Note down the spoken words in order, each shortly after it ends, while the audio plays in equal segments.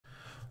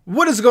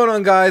What is going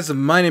on, guys?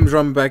 My name is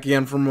Ramen, back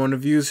again from One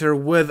Reviews here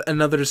with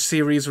another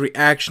series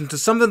reaction to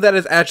something that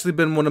has actually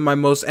been one of my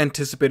most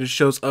anticipated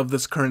shows of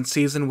this current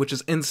season, which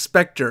is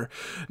Spectre.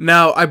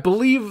 Now, I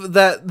believe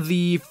that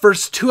the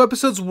first two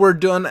episodes were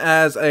done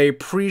as a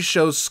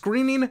pre-show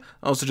screening. I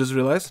also just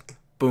realized,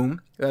 boom,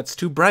 that's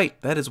too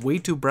bright. That is way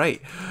too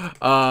bright.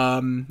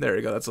 There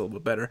we go, that's a little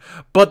bit better.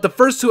 But the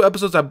first two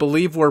episodes, I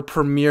believe, were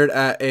premiered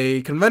at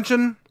a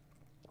convention.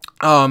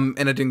 And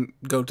I didn't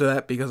go to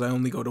that because I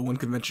only go to one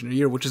convention a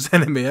year, which is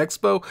Anime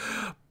Expo.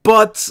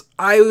 But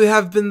I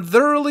have been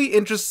thoroughly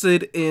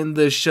interested in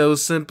the show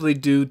simply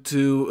due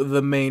to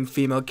the main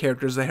female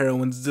characters, the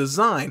heroine's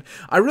design.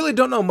 I really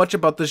don't know much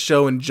about the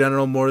show in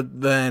general, more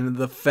than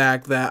the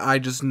fact that I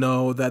just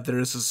know that there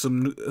is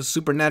a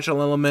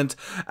supernatural element,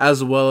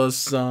 as well as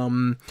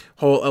some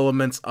whole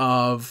elements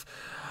of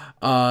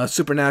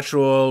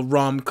supernatural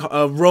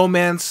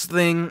romance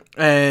thing,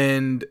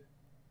 and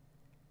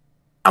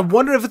I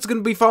wonder if it's going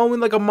to be following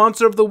like a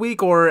Monster of the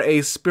Week or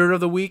a Spirit of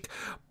the Week,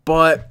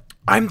 but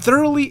I'm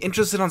thoroughly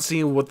interested on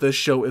seeing what this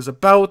show is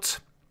about.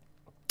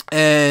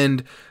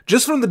 And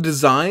just from the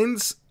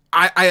designs,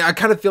 I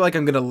kind of feel like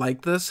I'm going to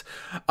like this.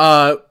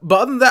 But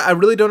other than that, I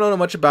really don't know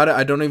much about it.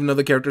 I don't even know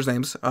the characters'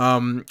 names.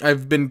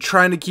 I've been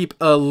trying to keep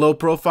a low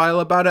profile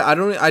about it.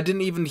 I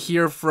didn't even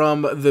hear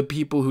from the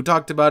people who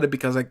talked about it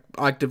because I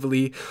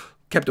actively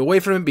kept away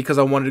from it because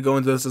I wanted to go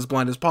into this as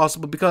blind as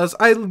possible, because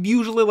I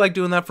usually like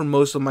doing that for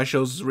most of my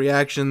show's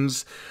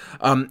reactions,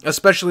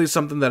 especially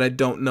something that I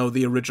don't know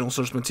the original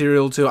source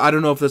material to. I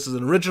don't know if this is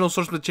an original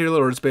source material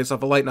or it's based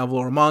off a light novel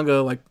or a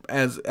manga, like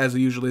as it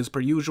usually is per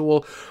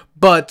usual,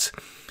 but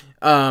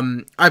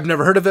I've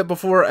never heard of it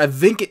before. I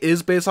think it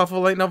is based off a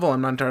light novel.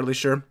 I'm not entirely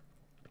sure.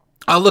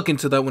 I'll look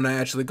into that when I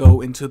actually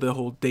go into the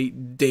whole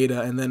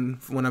data, and then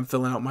when I'm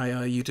filling out my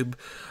YouTube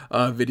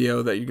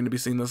video that you're going to be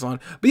seeing this on.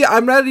 But yeah,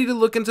 I'm ready to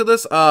look into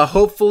this.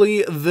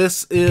 Hopefully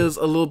this is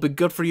a little bit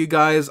good for you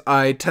guys.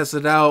 I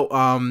tested out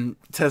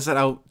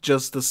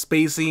just the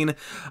spacing,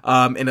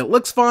 and it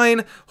looks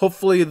fine.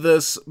 Hopefully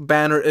this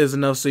banner is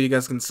enough so you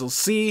guys can still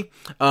see.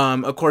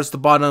 Of course, the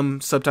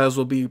bottom subtitles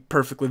will be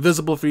perfectly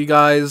visible for you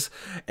guys,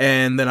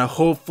 and then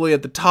hopefully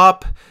at the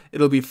top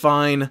it'll be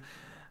fine.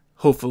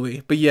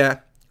 Hopefully, but yeah.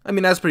 I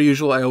mean, as per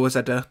usual, I always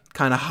had to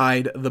kind of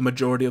hide the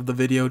majority of the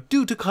video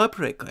due to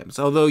copyright claims.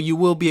 Although you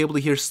will be able to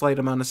hear a slight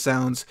amount of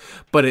sounds,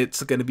 but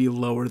it's going to be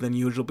lower than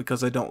usual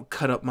because I don't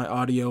cut up my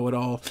audio at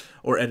all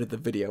or edit the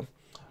video.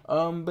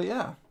 But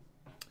yeah.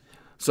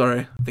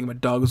 Sorry, I think my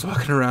dog was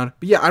walking around.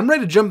 But yeah, I'm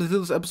ready to jump into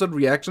this episode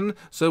reaction.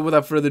 So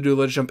without further ado,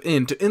 let's jump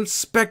into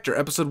Spectre,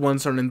 episode 1,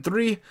 starting in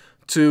 3,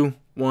 2,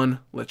 1,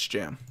 let's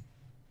jam.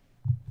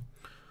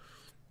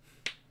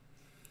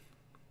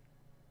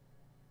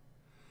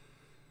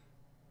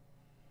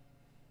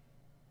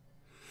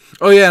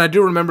 Oh yeah, and I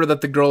do remember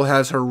that the girl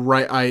has her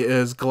right eye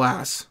is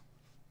glass.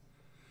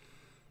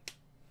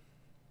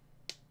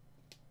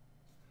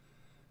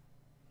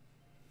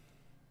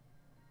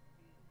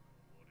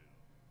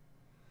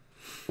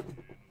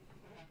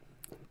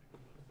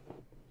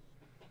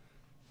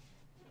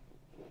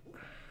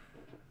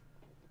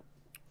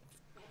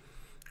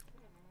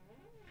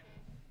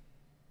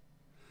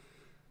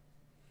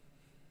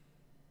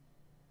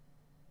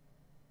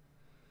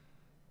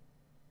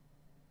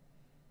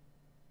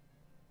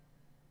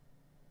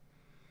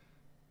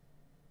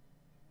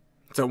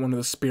 Is that one of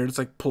the spirits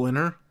like pulling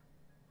her?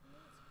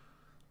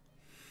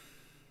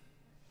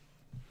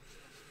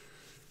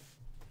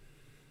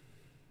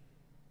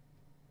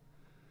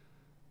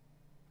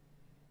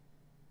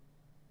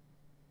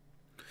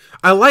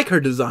 I like her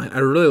design. I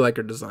really like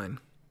her design.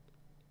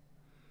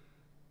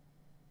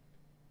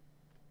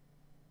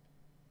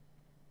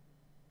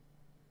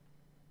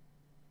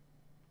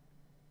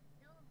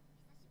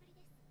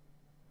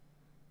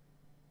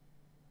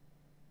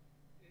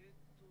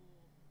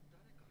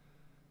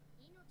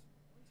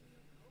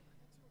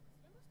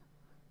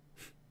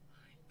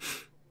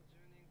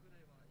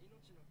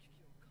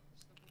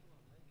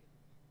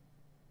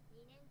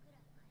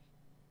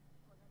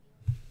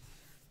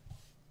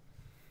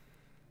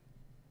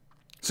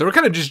 So we're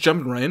kind of just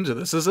jumping right into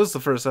this. This is the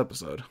first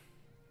episode.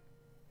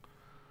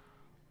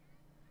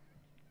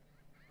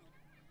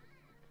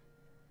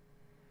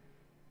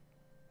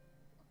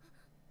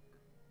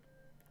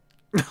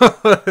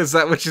 Is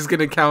that what she's going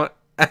to count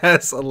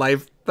as a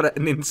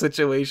life-threatening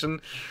situation?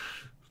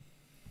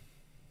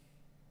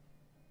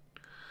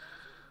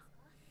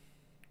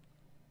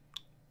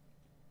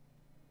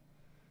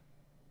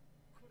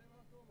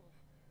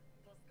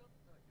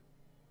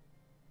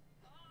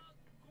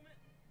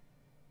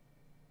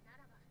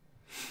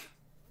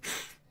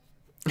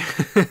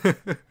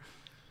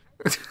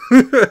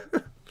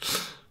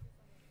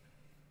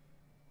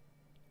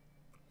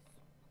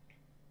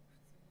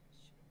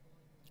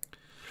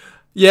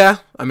 Yeah,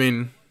 I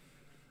mean,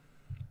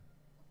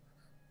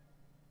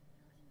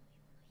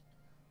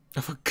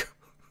 I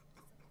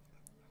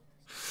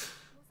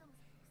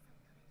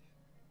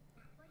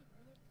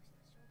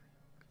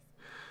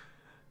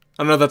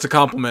don't know if that's a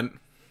compliment.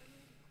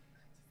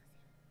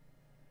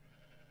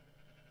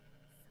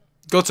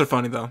 Goats are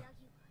funny though.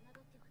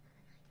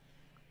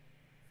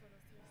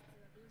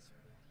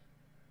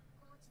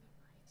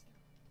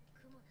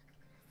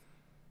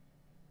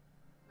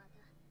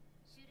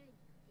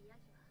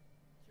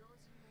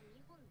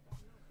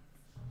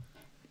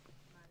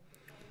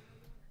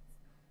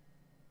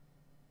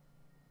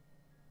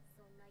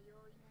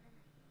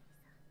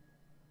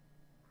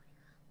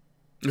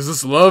 Is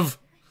this love?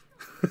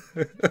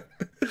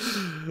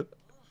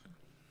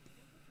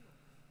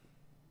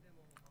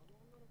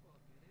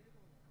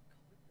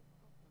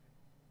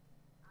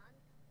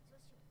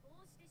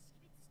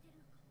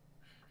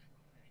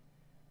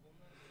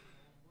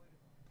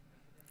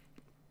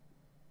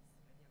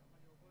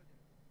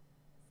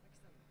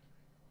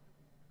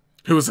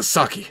 Who was a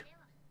Saki?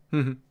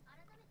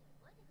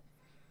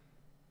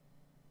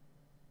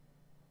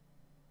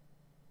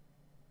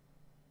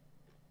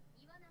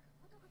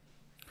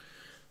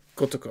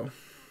 Kotoko.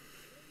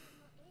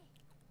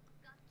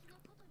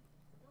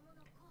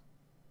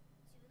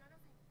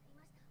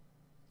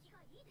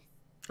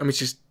 I mean,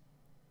 she's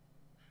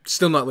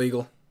still not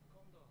legal.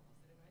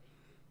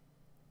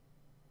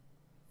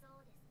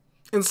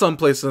 In some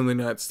places in the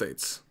United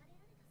States.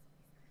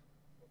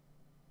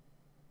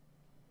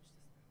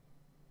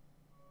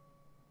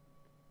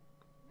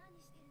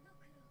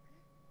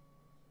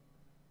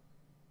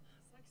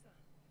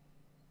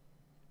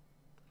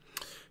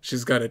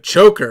 She's got a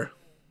choker.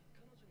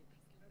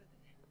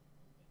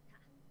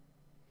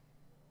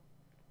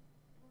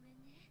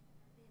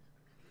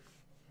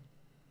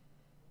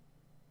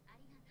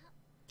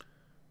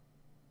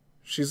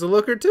 She's a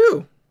looker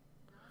too.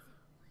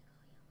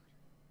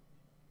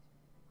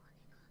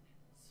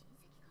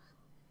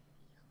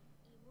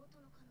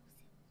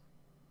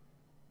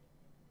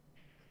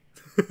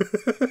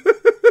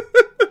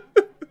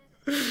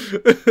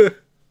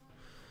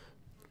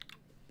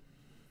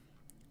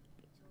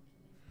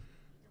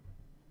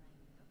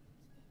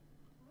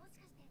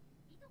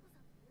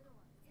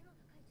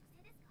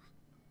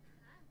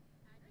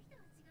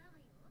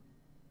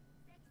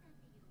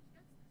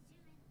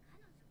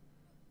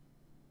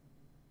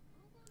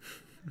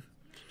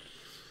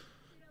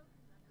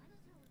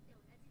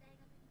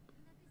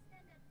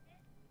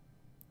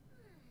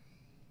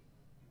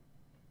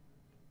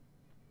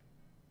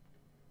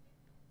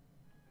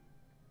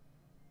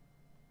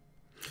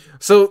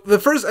 So the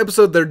first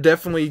episode, they're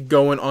definitely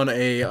going on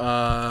a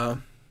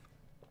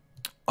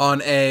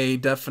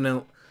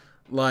definite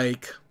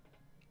like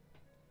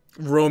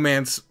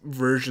romance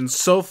version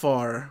so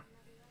far.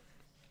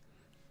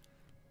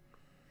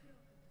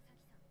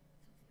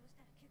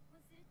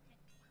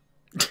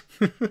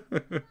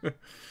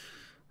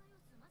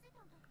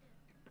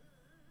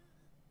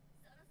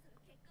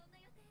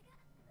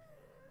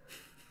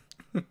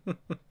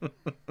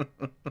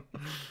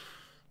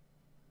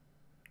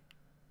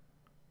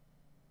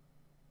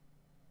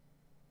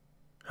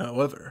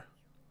 However,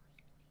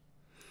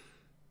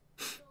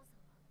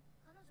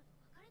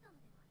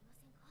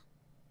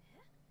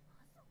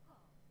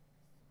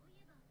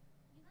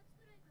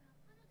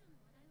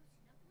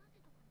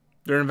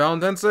 during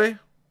Valentine's Day,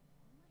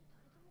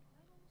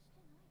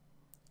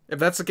 if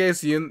that's the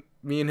case, me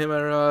and him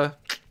are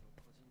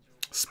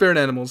spirit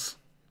animals.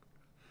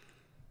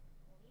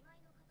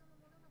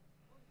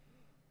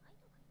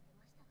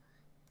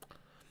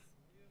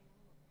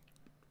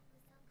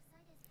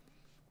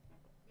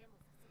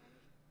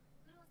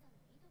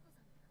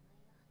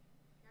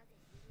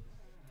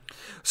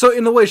 So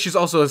in a way, she's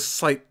also a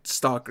slight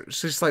stalker.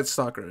 She's slight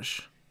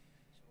stalkerish.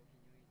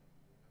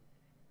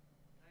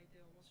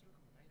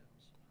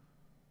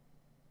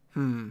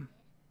 Come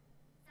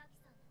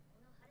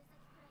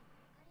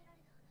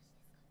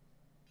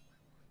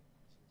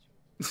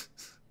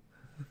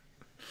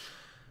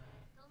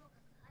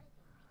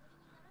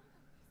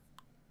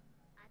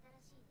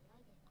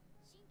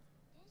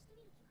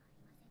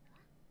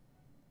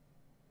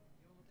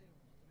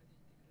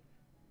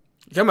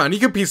on, you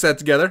can piece that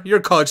together. You're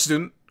a college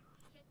student.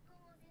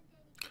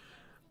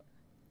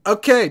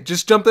 Okay,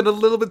 just jumping a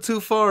little bit too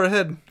far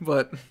ahead,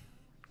 but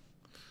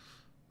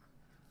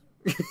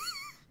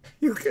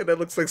you kind of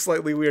looks like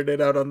slightly weirded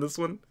out on this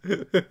one.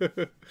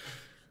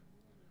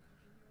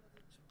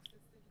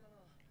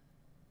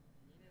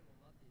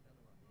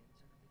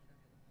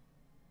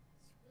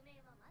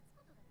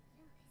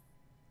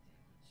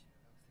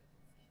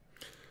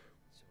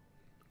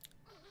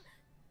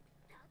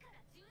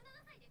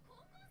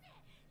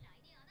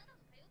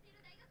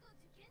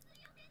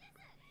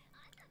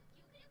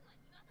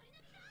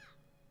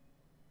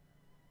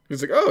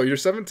 He's like, "Oh, you're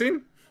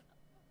 17?"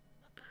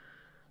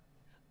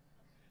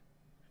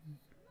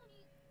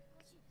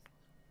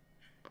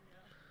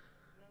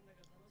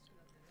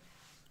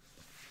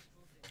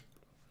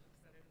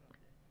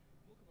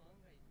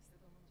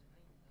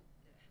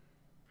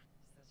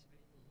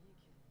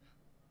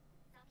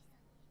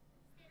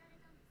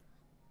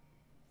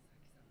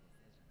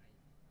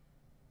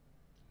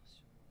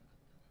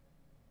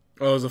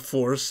 Oh, it was a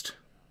forced.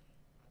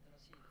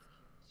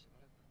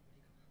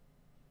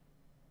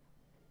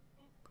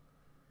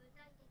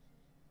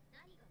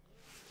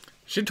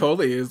 She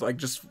totally is like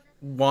just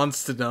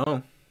Wants to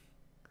know.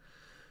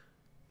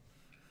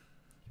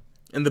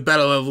 In the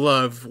battle of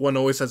love, one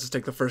always has to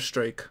take the first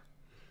strike.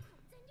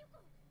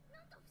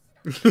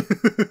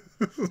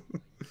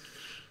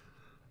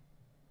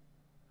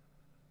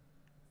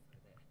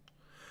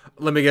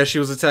 Let me guess, she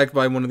was attacked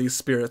by one of these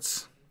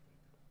spirits.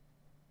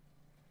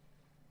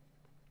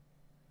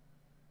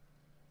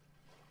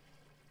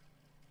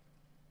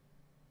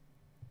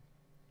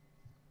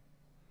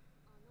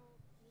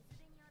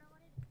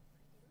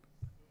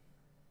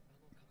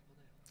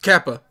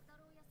 Kappa.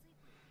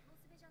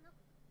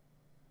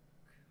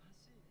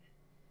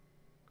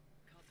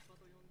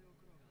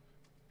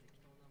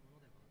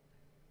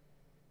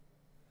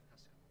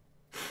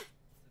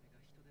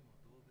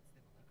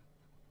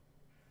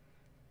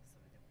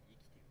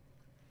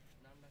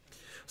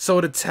 So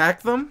it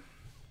attacked them,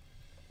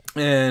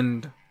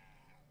 and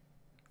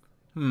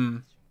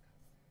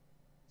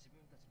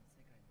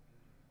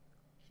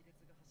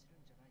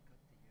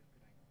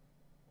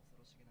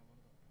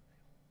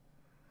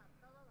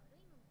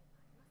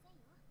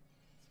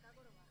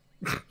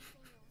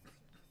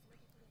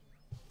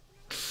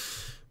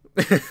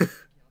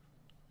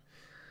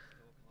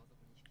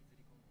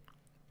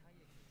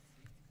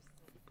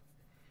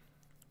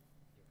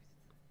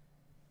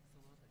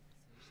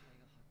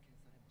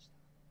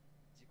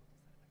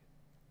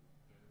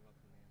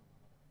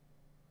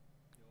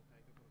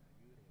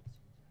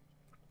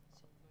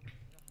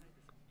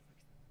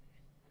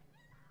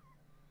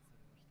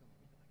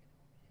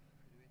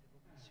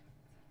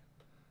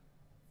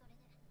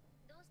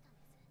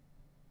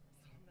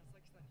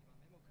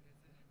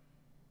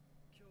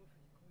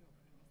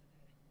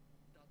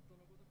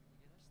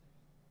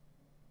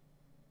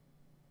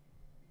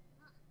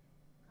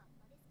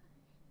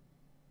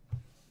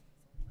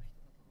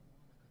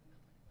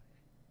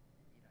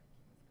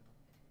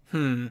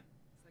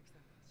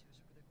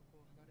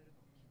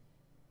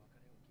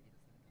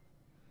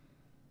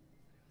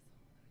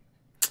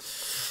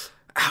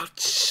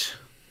Ouch.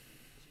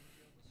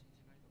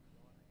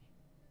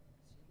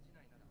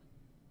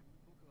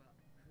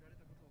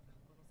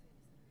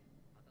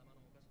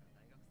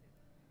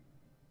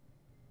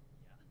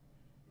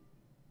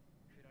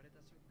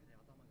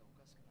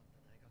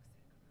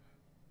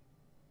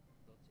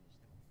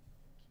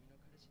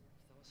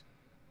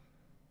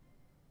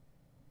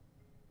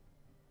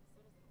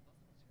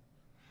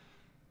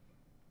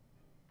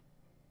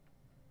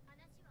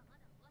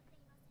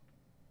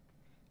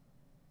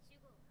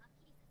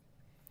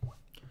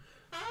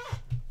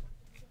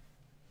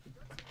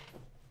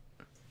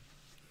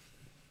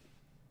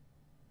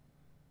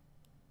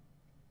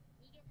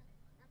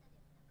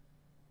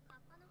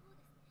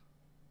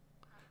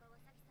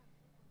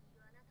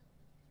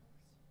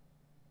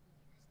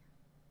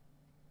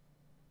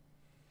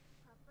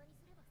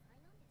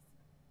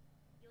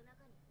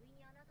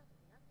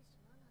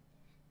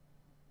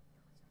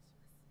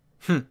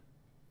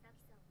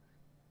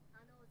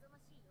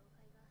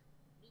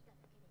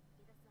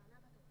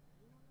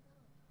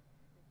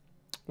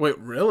 Wait,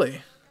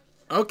 really?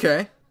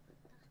 Okay.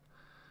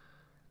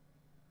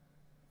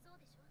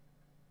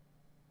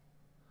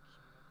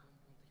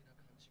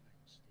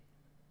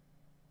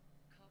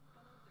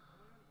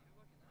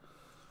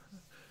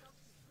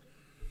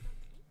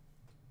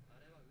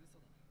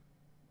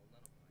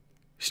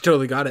 She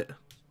totally got it.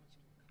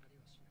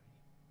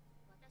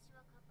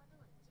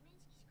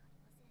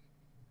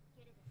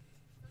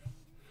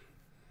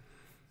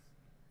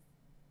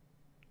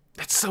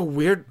 It's so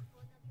weird.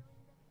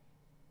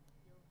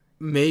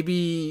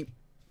 Maybe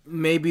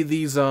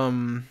these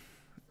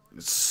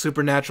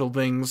supernatural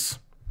things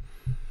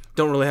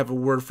don't really have a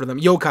word for them.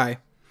 Yokai.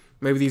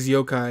 Maybe these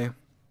yokai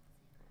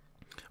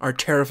are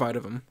terrified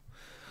of him.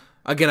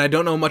 Again, I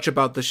don't know much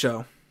about the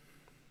show.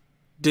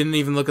 Didn't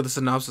even look at the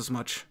synopsis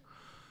much.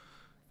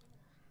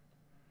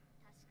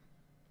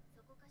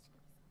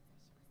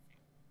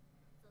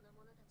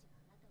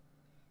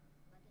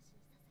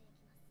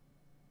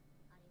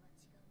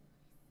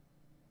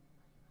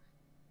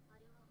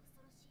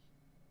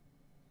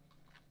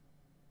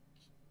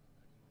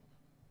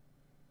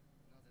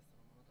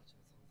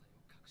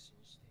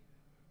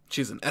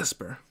 She's an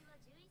Esper.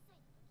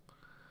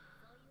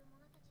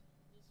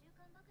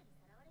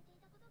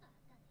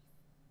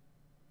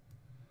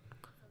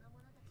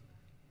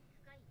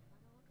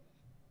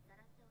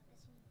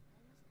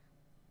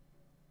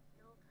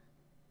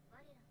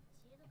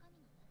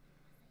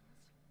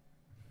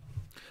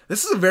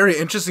 This is a very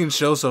interesting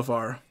show so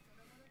far.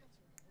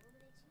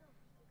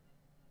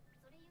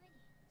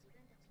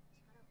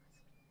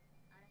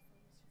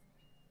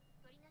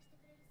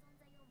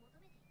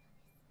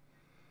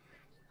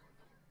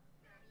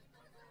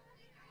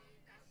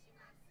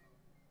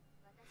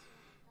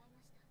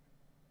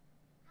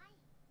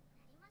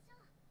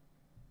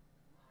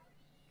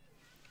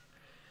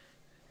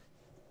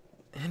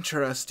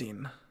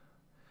 Interesting.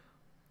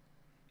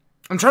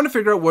 I'm trying to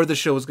figure out where the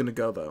show is going to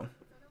go, though.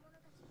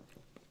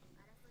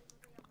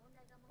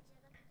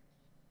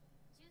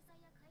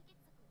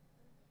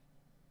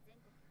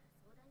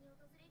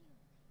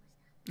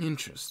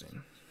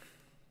 Interesting.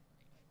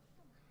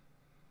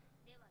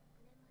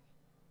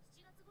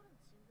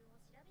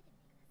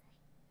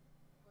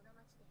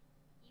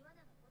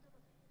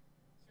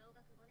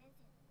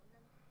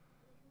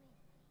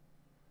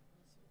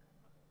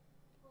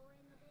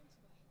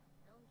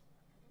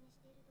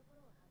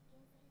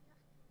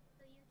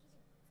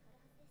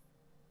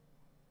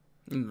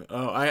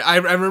 Oh, I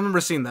remember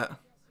seeing that.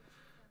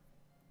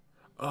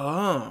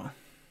 Oh,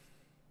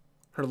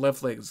 her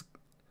left leg's.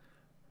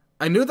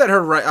 I knew that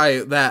her right.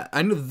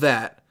 I knew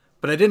that,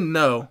 but I didn't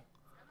know.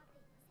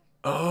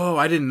 Oh,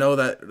 I didn't know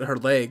that her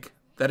leg.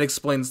 That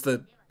explains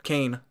the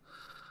cane.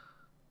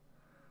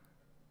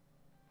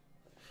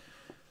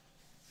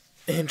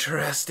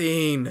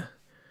 Interesting.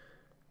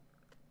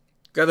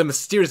 Got a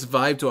mysterious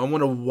vibe to it. I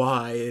wonder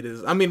why it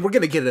is. I mean, we're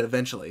gonna get it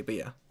eventually, but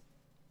yeah.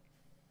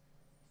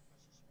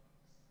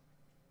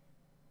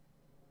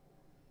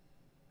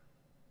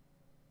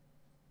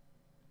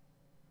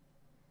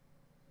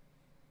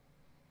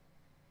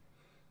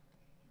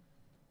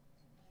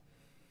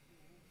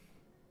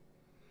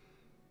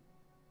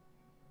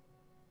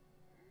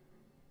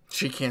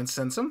 She can't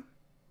sense him.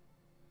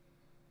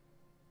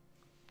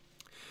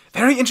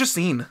 Very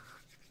interesting.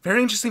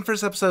 Very interesting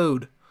first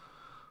episode.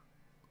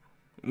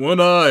 One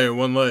eye,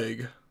 one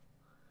leg.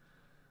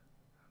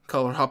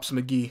 Call her Hops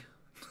McGee.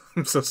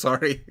 I'm so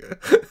sorry.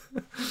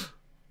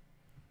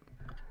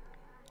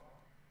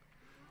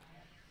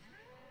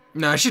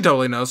 Nah, she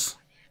totally knows.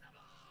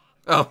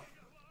 Oh.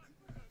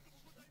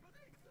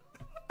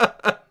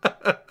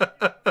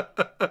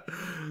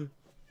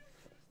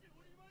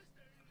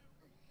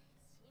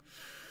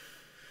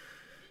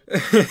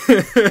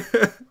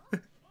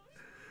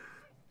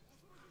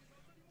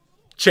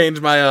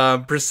 Change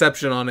my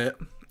perception on it.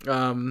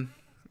 Um,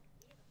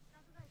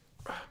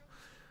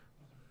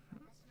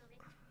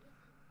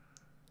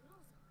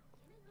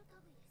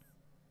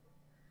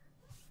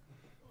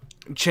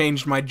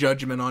 Changed my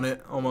judgment on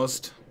it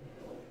almost.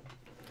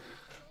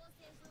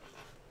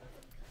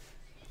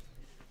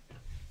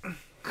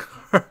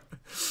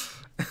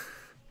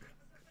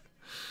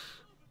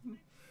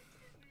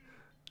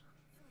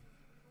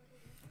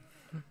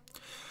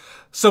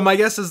 So my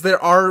guess is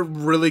there are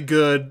really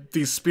good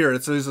these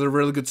spirits. These are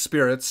really good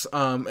spirits.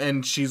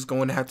 And she's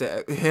going to have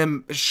to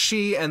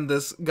she and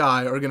this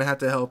guy are gonna have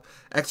to help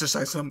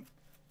exercise them.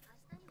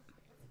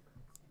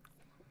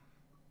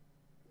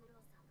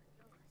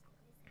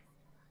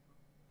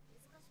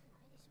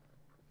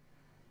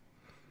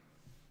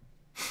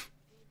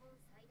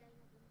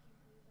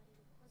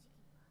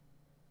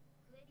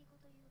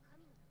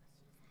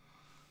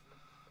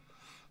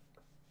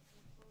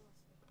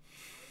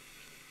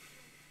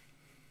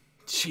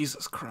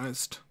 Jesus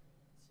Christ.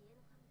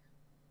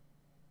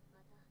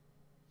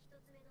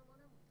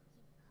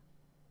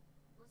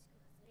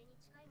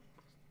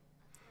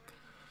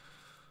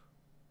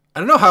 I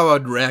don't know how I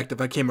would react if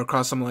I came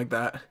across something like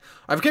that.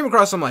 I've came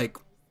across some like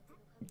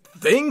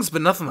things,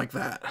 but nothing like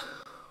that.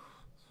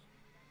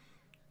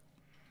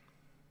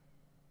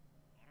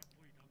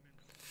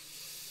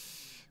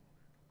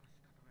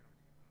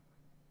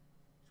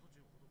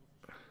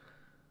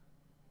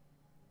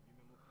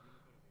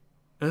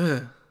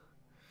 Ugh.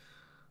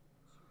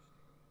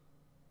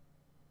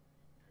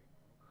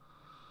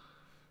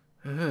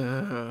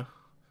 Uh-uh.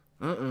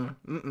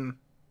 Mm-mm.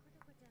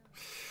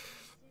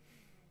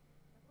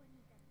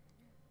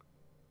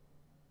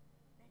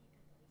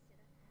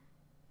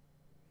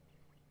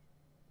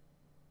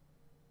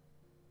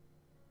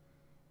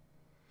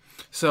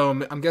 So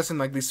I'm guessing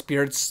like these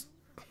spirits.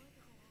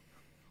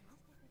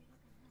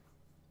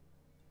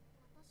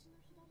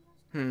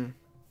 Hmm.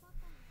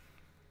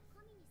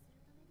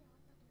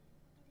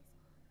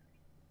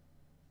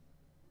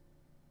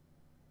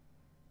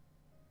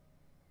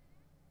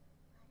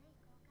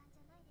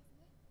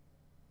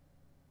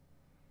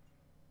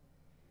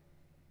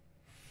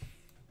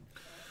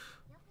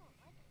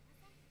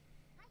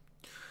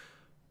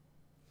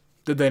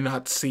 Did they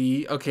not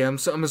see? Okay, I'm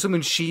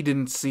assuming she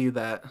didn't see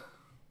that.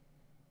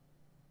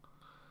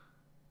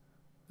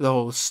 The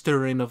whole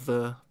stirring of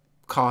the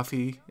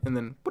coffee and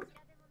then.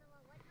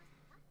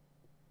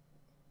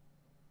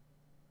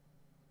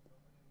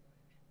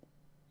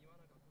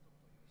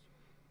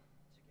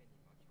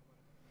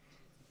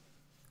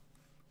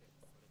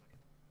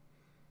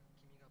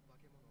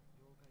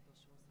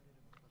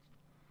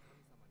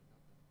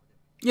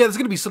 Yeah, there's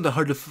gonna be something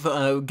hard to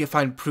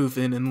find proof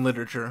in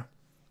literature.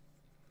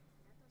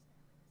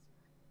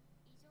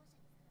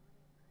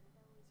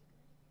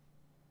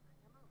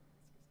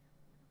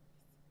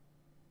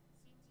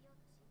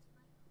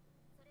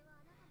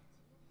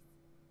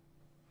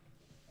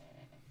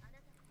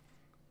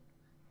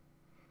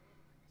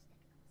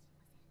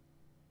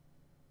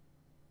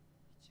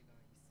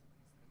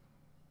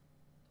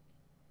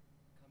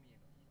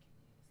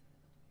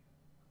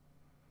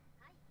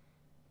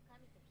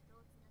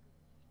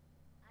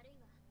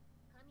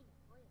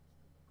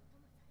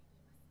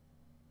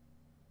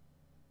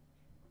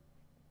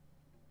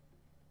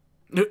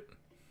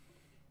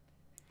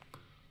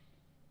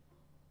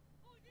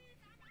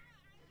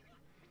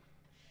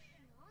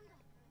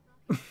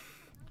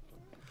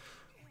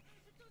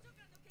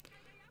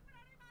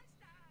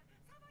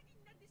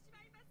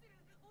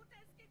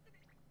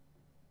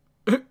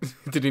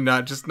 Did he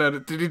not just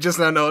notice? Did he just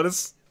not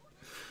notice?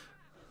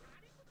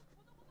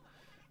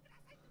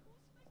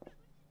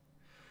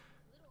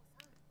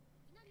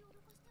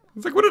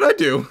 It's like, what did I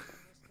do?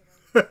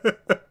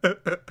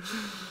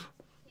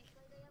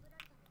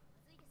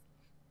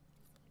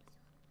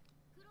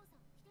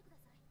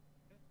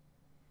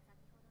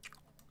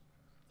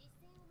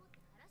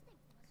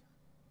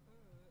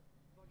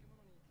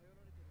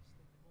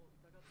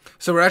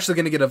 So we're actually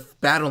going to get a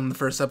battle in the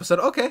first episode.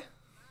 Okay.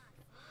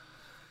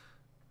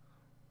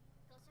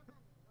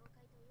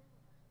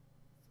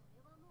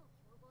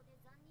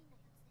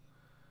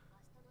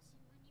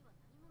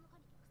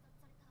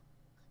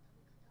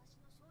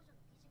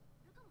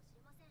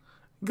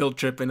 Guilt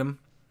tripping him.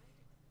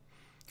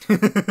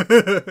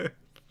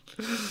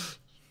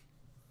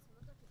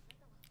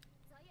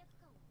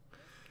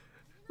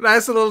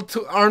 Nice little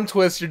arm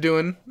twist you're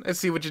doing. I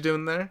see what you're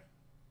doing there.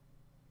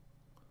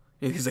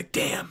 And he's like,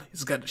 damn,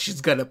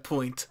 she's got a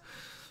point.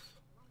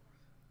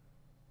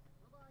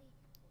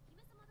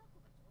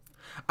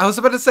 I was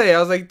about to say, I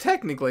was like,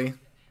 technically.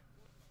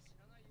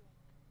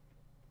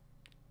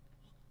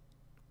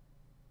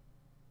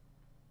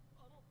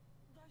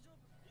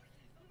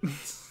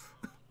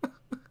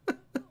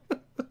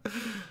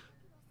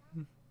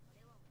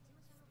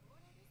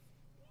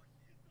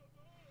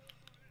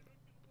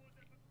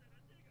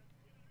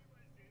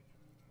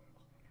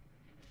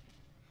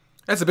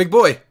 That's a big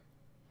boy.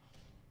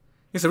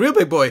 He's a real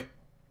big boy.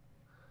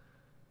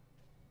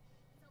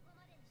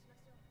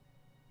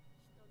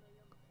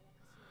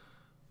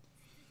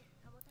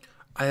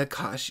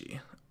 Ayakashi.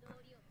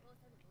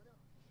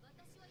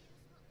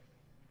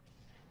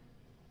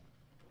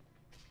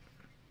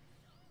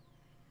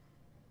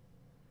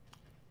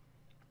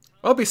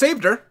 Oh, he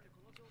saved her.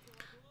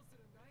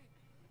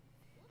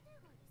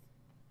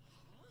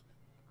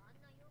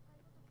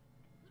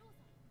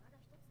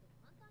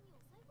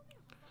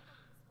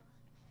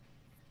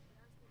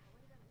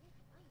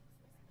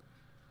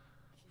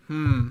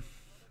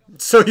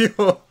 So you...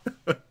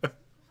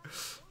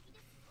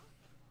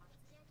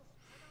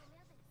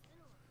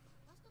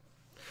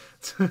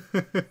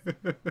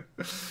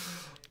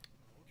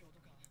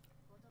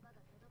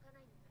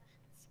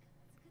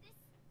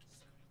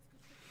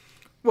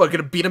 What,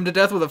 gonna beat him to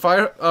death with a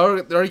fire? Oh,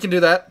 or you can do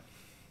that.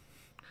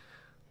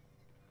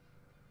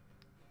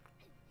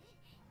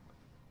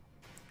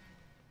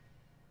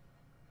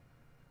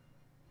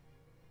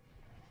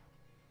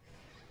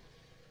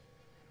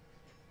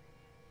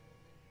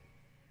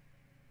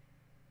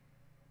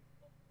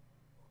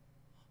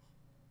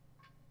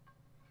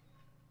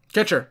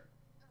 Catch her.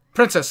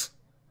 Princess.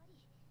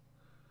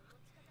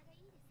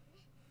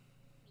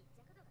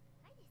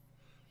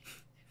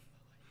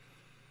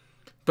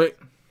 But...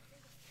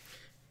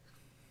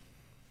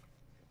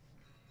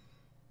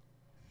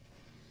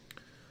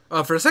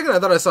 for a second I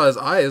thought I saw his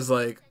eyes,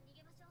 like,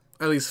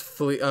 at least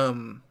fully,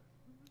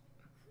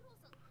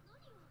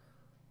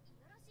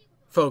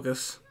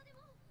 focus.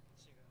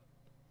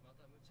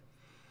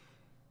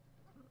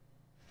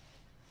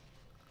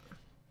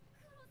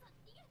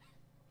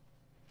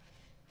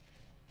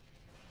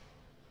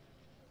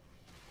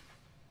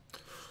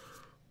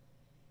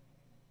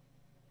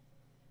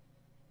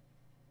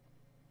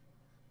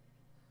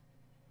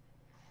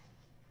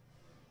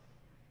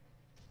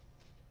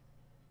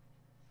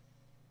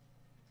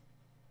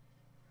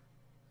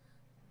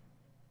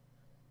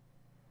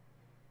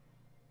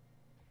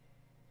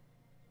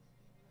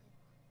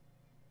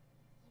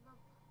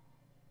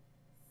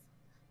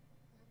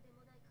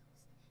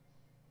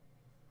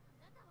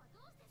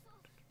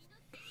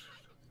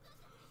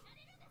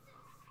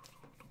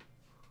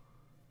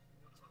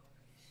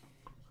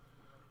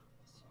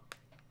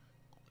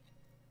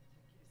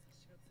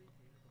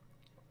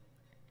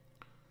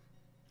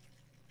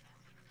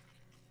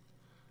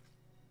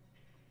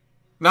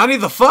 Nani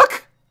the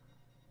fuck?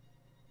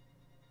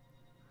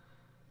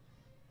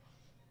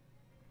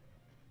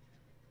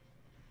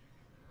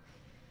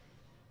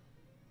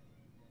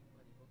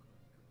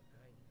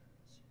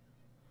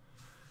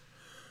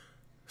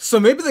 So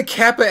maybe the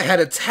Kappa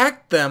had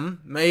attacked them,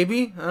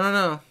 maybe? I don't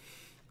know.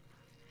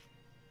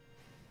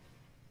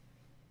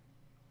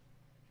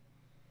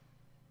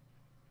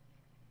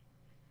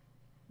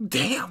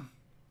 Damn.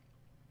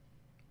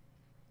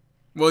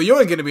 Well, you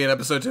ain't gonna be in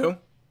episode 2.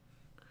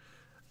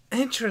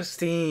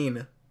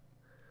 Interesting.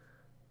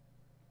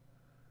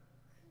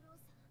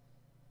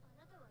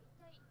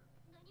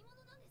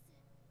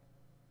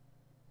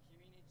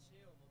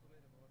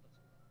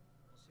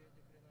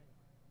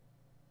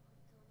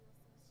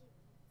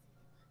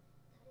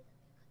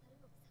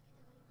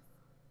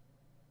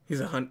 He's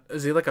a hunt.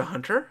 Is he like a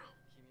hunter?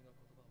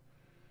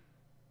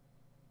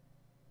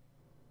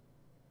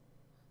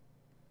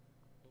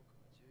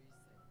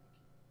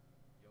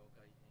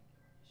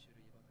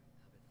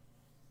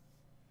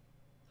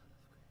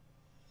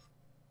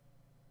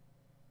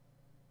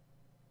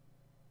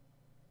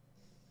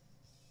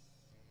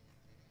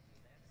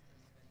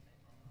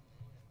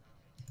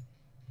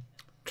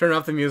 Turn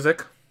off the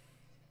music.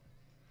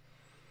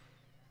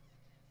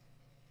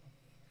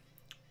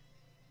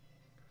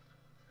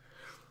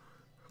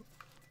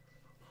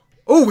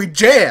 Ooh,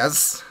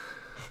 jazz!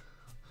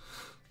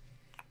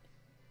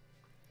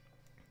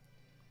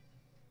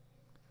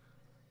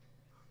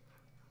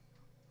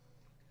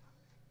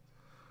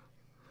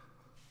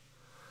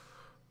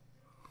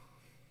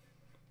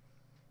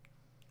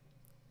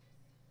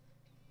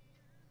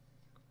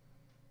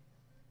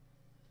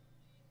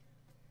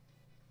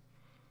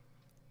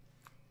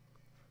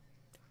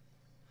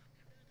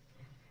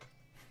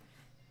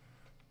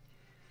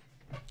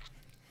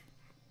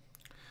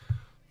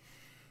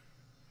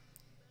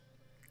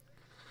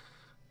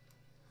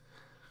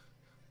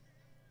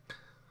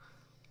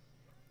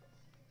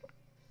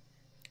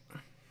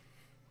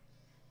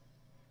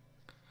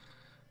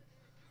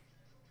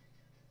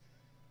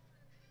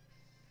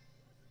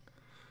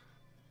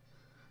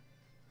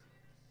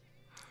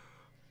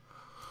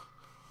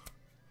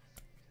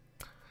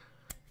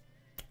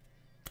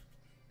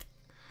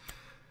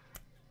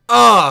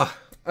 Ah,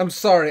 I'm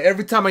sorry.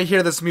 Every time I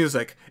hear this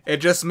music, it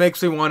just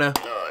makes me wanna.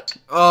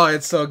 Oh,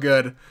 it's so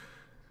good.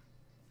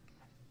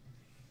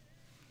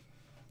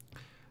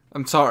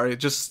 I'm sorry.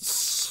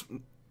 Just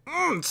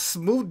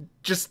smooth,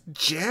 just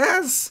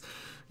jazz.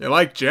 You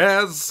like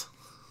jazz?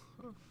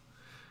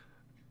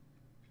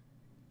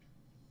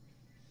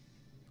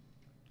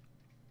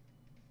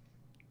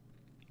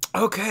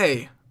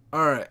 Okay.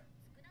 All right.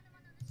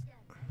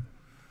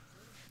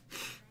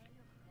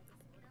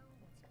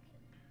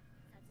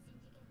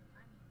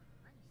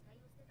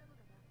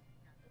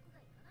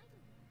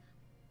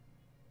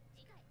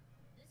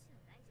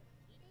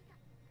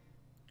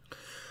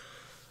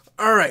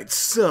 Alright,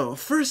 so,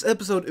 first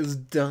episode is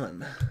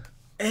done.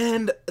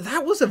 And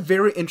that was a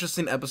very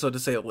interesting episode to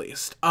say the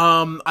least.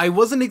 I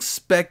wasn't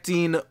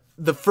expecting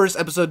the first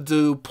episode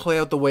to play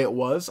out the way it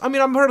was. I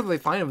mean, I'm perfectly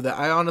fine with that.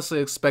 I honestly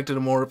expected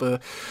more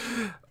of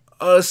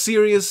a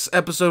serious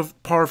episode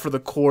par for the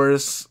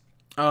course.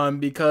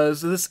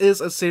 Because this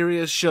is a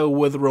serious show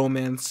with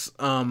romance,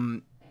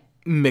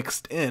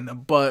 mixed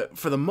in. But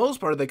for the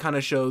most part, they kind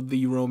of showed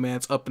the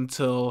romance up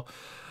until,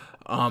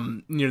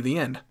 near the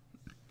end.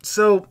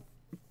 So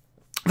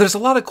there's a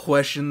lot of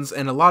questions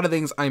and a lot of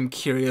things I'm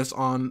curious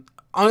on.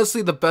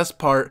 Honestly, the best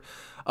part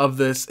of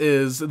this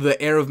is the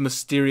air of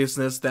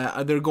mysteriousness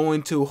that they're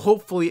going to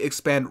hopefully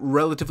expand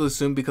relatively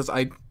soon, because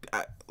we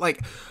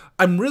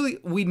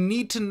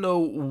need to know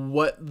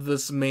what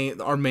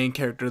our main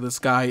character, this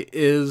guy,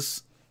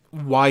 is,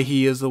 why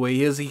he is the way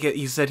he is.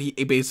 He said he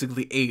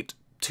basically ate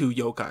 2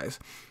 yokais,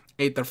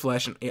 ate their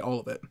flesh and ate all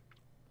of it.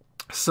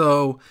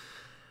 So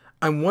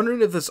I'm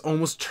wondering if this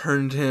almost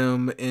turned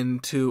him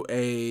into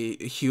a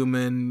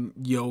human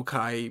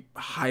yokai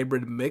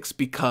hybrid mix,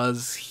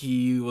 because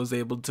he was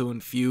able to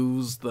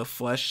infuse the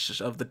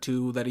flesh of the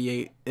 2 that he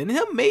ate in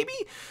him, maybe?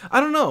 I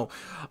don't know.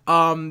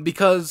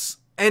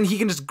 And he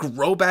can just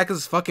grow back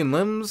his fucking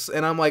limbs,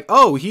 and I'm like,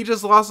 oh, he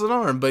just lost an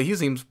arm, but he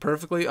seems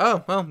perfectly,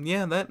 oh, well,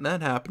 yeah,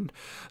 that happened.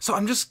 So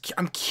I'm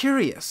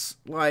curious,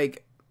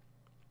 like,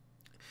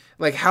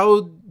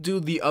 how do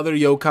the other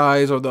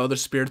yokais or the other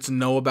spirits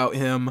know about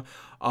him?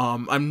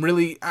 I'm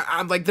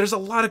like, there's a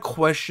lot of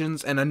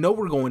questions, and I know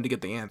we're going to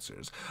get the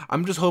answers.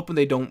 I'm just hoping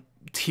they don't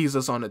tease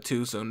us on it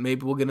too soon.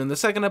 Maybe we'll get in the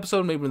second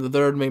episode, maybe in the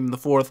third, maybe in the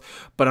fourth,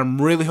 but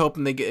I'm really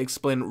hoping they get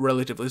explained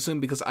relatively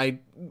soon, because I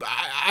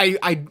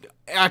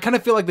kind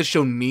of feel like the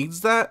show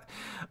needs that.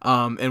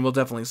 And we'll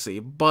definitely see.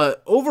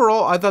 But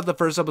overall, I thought the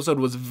first episode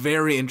was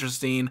very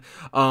interesting.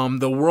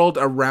 The world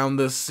around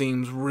this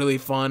seems really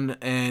fun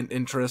and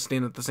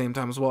interesting at the same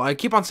time as well. I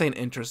keep on saying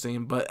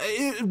interesting, but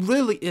it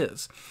really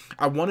is.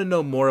 I want to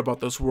know more about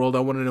this world.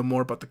 I want to know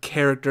more about the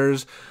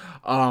characters.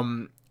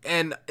 And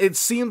it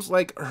seems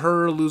like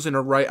her losing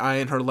her right eye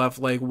and her left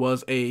leg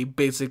was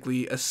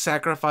basically a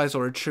sacrifice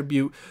or a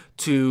tribute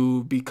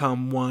to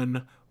become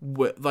one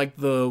with, like,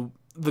 the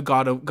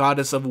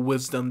goddess of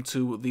wisdom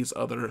to these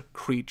other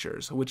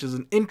creatures, which is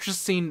an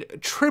interesting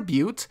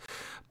tribute.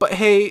 But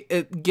hey,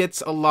 it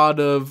gets a lot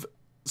of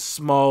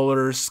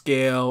smaller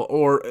scale,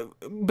 or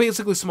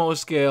basically smaller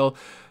scale,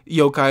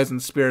 yokais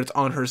and spirits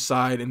on her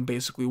side and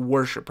basically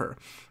worship her.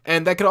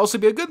 And that could also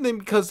be a good thing,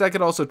 because that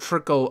could also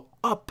trickle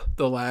up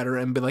the ladder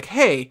and be like,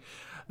 hey,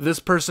 this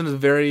person is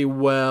very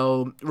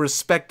well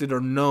respected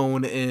or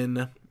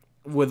known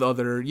with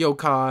other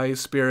yokai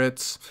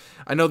spirits.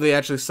 I know they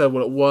actually said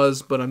what it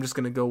was, but I'm just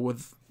gonna go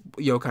with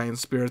yokai and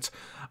spirits.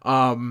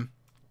 And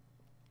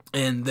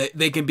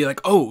they can be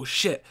like, oh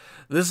shit,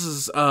 this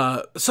is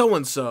so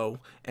and so,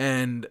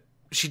 and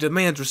she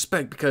demands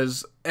respect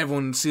because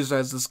everyone sees her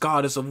as this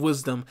goddess of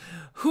wisdom.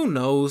 Who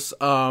knows?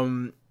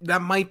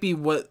 That might be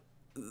one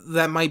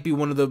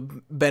of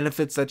the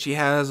benefits that she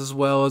has, as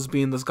well as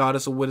being this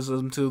goddess of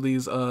wisdom to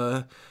these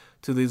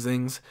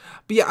things.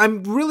 But yeah,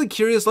 I'm really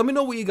curious. Let me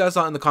know what you guys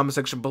thought in the comment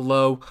section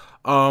below.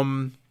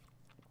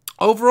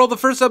 Overall, the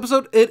first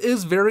episode, it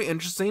is very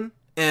interesting,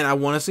 and I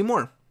want to see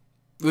more,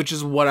 which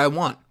is what I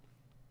want.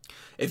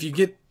 If you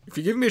give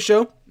me a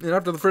show, and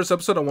after the first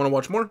episode I want to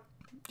watch more,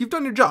 you've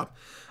done your job.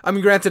 I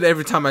mean, granted,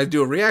 every time I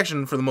do a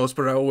reaction, for the most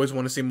part, I always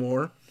want to see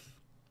more.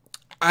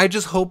 I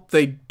just hope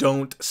they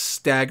don't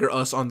stagger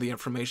us on the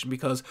information,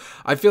 because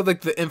I feel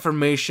like the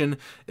information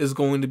is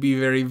going to be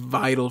very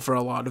vital for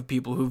a lot of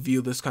people who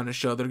view this kind of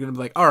show. They're going to be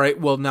like, all right,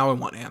 well, now I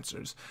want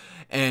answers.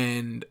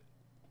 And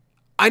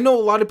I know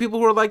a lot of people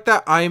who are like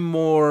that. I'm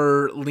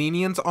more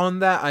lenient on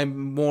that.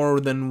 I'm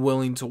more than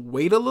willing to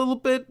wait a little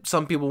bit.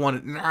 Some people want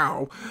it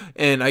now,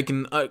 and I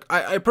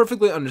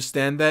perfectly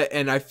understand that.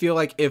 And I feel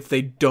like if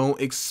they don't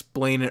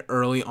explain it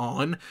early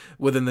on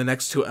within the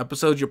next 2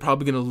 episodes, you're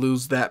probably going to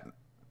lose that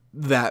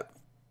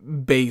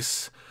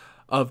base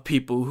of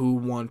people who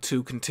want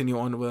to continue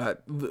on with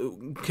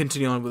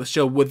the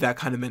show with that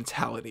kind of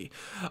mentality.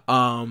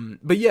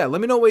 But yeah, let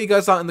me know what you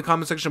guys thought in the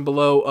comment section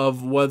below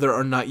of whether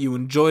or not you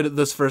enjoyed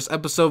this first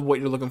episode, what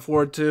you're looking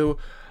forward to.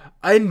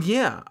 And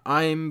yeah,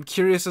 I'm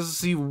curious as to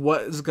see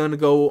what is going to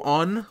go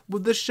on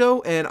with this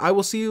show, and I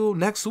will see you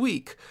next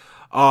week.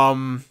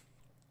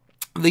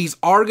 These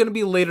are going to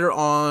be later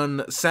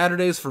on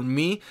Saturdays for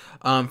me.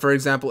 For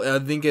example, I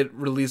think it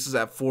releases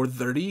at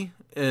 4:30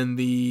 in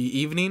the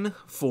evening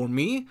for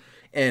me,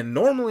 and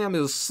normally I'm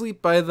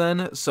asleep by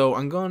then, so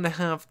I'm going to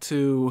have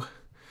to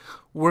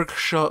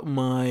workshop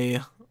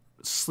my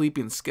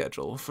sleeping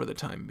schedule for the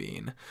time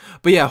being.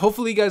 But yeah,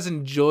 hopefully you guys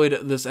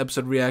enjoyed this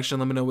episode reaction.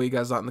 Let me know what you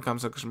guys thought in the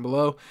comment section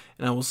below,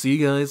 and I will see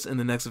you guys in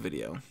the next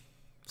video.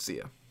 See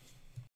ya.